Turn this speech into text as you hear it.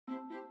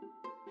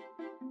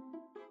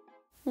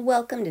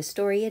Welcome to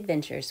Story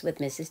Adventures with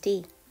Mrs.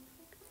 T.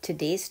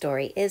 Today's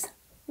story is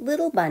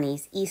Little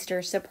Bunny's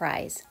Easter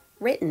Surprise,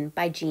 written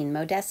by Jeanne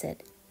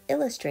Modesitt,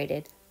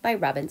 illustrated by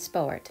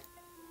Spowart,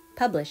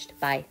 published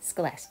by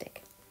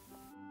Scholastic.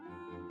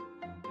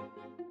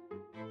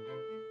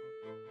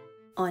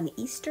 On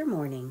Easter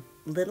morning,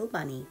 Little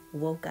Bunny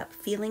woke up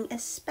feeling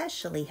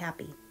especially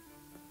happy.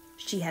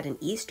 She had an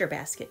Easter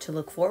basket to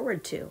look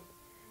forward to,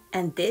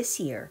 and this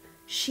year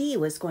she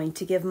was going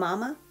to give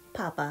Mama,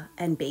 Papa,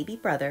 and baby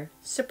brother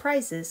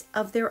surprises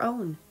of their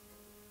own.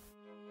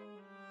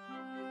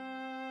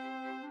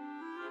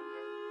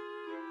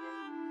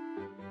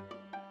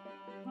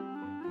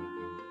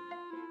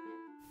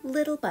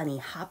 Little Bunny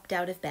hopped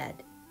out of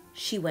bed.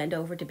 She went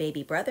over to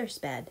baby brother's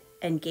bed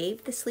and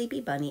gave the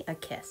sleepy bunny a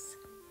kiss.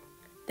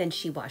 Then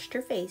she washed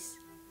her face,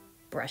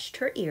 brushed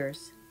her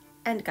ears,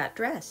 and got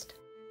dressed.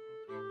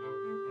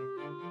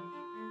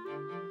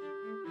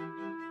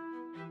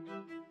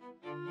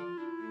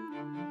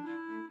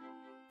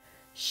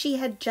 She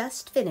had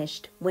just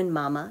finished when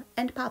Mama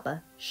and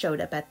Papa showed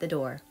up at the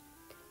door.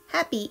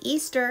 "Happy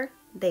Easter,"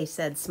 they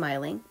said,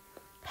 smiling.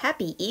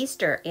 "Happy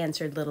Easter,"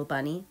 answered Little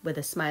Bunny with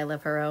a smile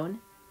of her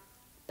own.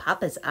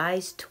 Papa's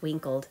eyes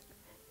twinkled.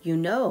 "You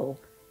know,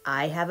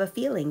 I have a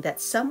feeling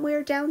that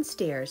somewhere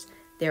downstairs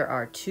there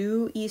are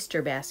 2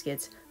 Easter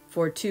baskets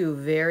for 2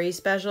 very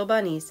special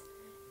bunnies.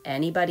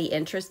 Anybody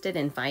interested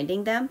in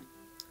finding them?"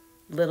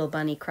 Little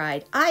Bunny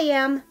cried, "I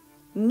am!"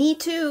 "Me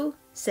too,"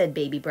 said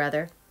baby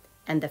brother,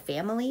 and the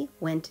family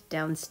went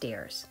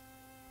downstairs.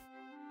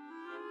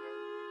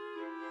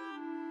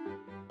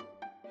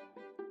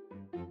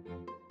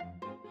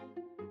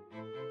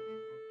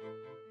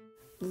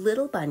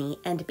 Little Bunny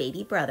and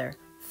baby brother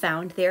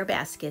found their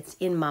baskets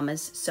in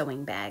Mama's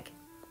sewing bag.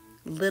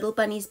 Little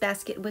Bunny's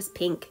basket was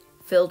pink,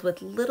 filled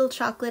with little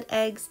chocolate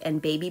eggs,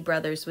 and baby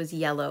brother's was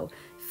yellow,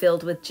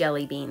 filled with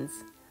jelly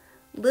beans.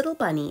 Little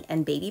Bunny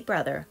and baby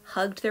brother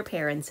hugged their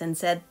parents and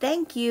said,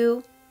 "Thank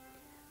you."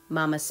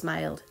 Mama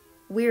smiled.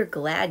 "We're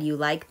glad you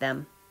like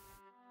them."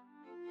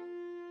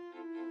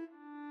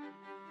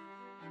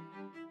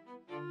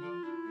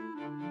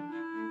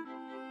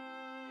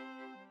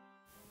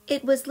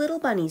 It was Little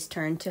Bunny's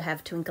turn to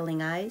have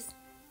twinkling eyes.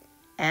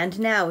 "And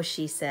now,"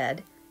 she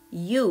said,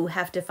 "you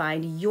have to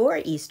find your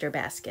Easter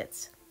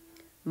baskets."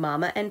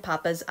 Mama and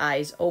Papa's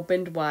eyes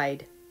opened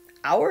wide.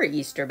 "Our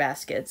Easter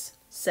baskets,"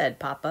 said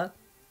Papa.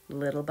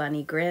 Little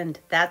Bunny grinned.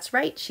 "That's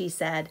right," she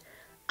said.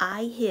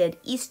 "I hid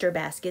Easter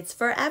baskets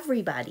for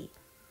everybody."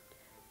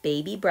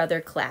 Baby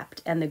brother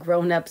clapped and the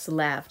grown-ups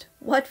laughed.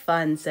 "What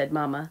fun," said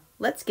Mama.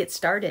 "Let's get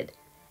started."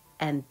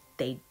 And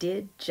they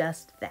did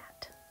just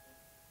that.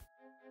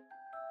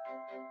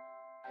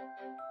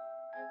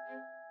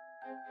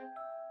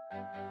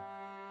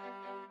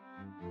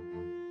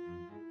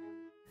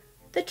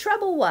 The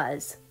trouble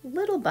was,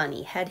 Little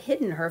Bunny had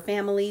hidden her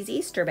family's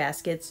Easter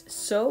baskets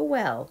so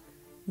well,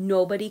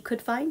 nobody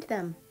could find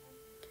them.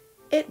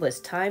 It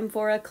was time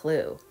for a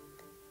clue.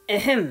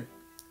 "Ahem,"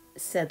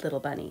 said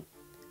Little Bunny.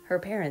 Her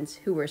parents,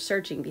 who were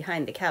searching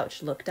behind the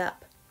couch, looked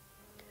up.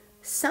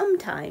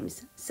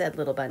 "Sometimes," said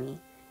Little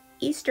Bunny,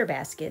 "Easter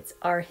baskets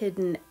are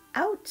hidden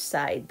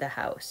outside the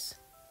house."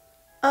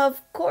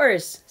 "Of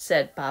course,"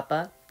 said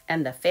Papa,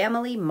 and the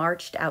family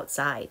marched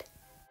outside.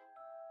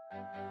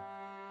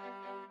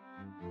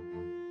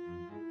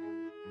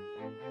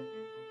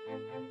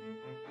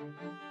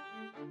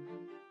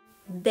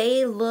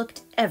 They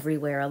looked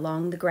everywhere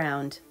along the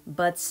ground,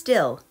 but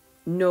still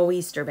no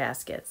Easter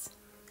baskets.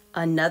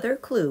 Another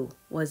clue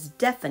was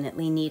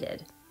definitely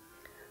needed.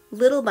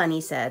 Little Bunny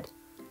said,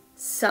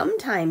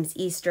 "Sometimes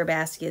Easter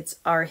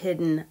baskets are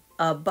hidden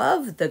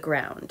above the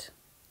ground."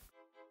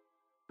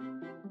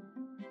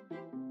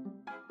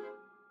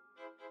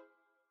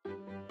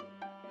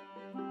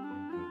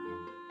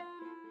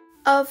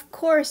 "Of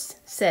course,"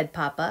 said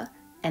Papa,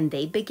 and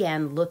they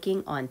began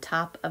looking on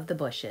top of the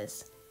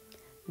bushes.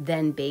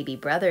 Then baby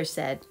brother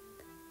said,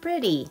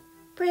 "Pretty,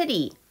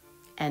 pretty,"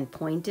 and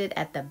pointed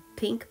at the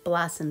pink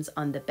blossoms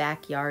on the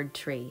backyard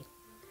tree.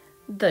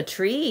 "The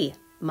tree,"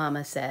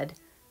 Mama said.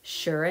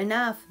 Sure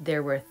enough,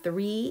 there were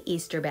 3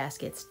 Easter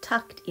baskets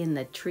tucked in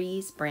the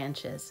tree's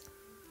branches.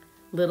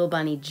 Little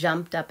Bunny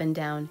jumped up and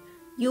down.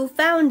 "You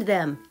found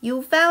them!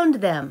 You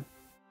found them!"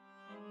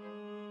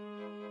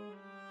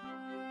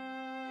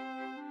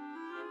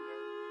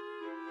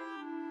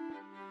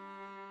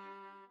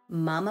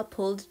 Mama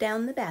pulled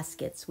down the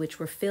baskets, which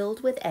were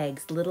filled with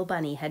eggs Little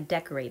Bunny had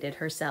decorated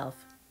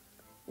herself.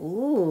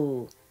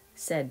 "Ooh,"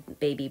 said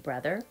baby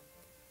brother.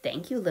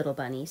 "Thank you, Little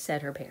Bunny,"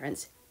 said her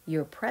parents.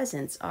 "Your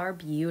presents are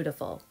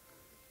beautiful."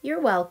 "You're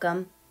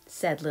welcome,"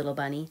 said Little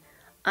Bunny.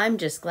 "I'm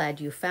just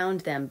glad you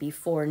found them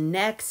before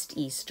next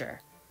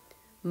Easter."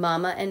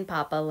 Mama and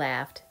Papa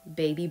laughed.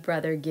 Baby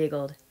brother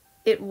giggled.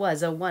 It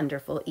was a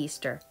wonderful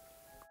Easter.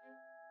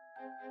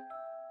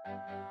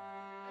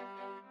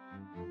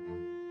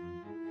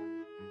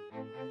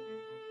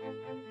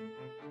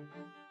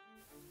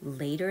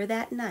 Later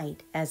that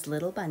night, as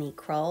Little Bunny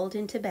crawled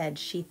into bed,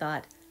 she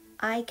thought,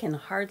 "I can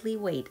hardly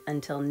wait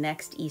until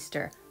next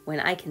Easter. when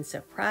I can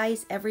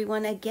surprise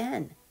everyone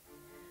again."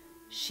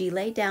 She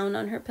lay down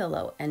on her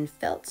pillow and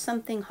felt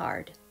something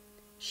hard.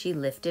 She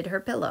lifted her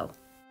pillow.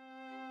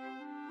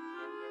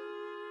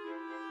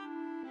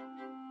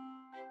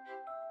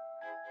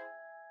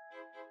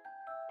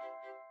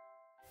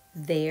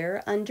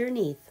 There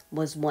underneath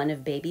was one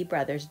of Baby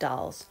Brother's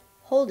dolls,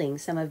 holding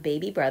some of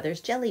Baby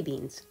Brother's jelly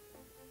beans.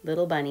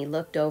 Little Bunny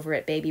looked over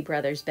at Baby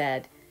Brother's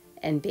bed,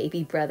 and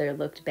Baby Brother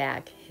looked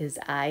back, his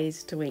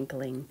eyes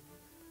twinkling.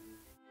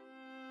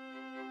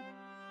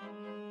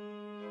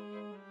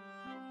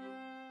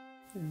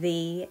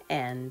 The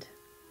end.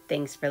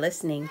 Thanks for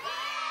listening.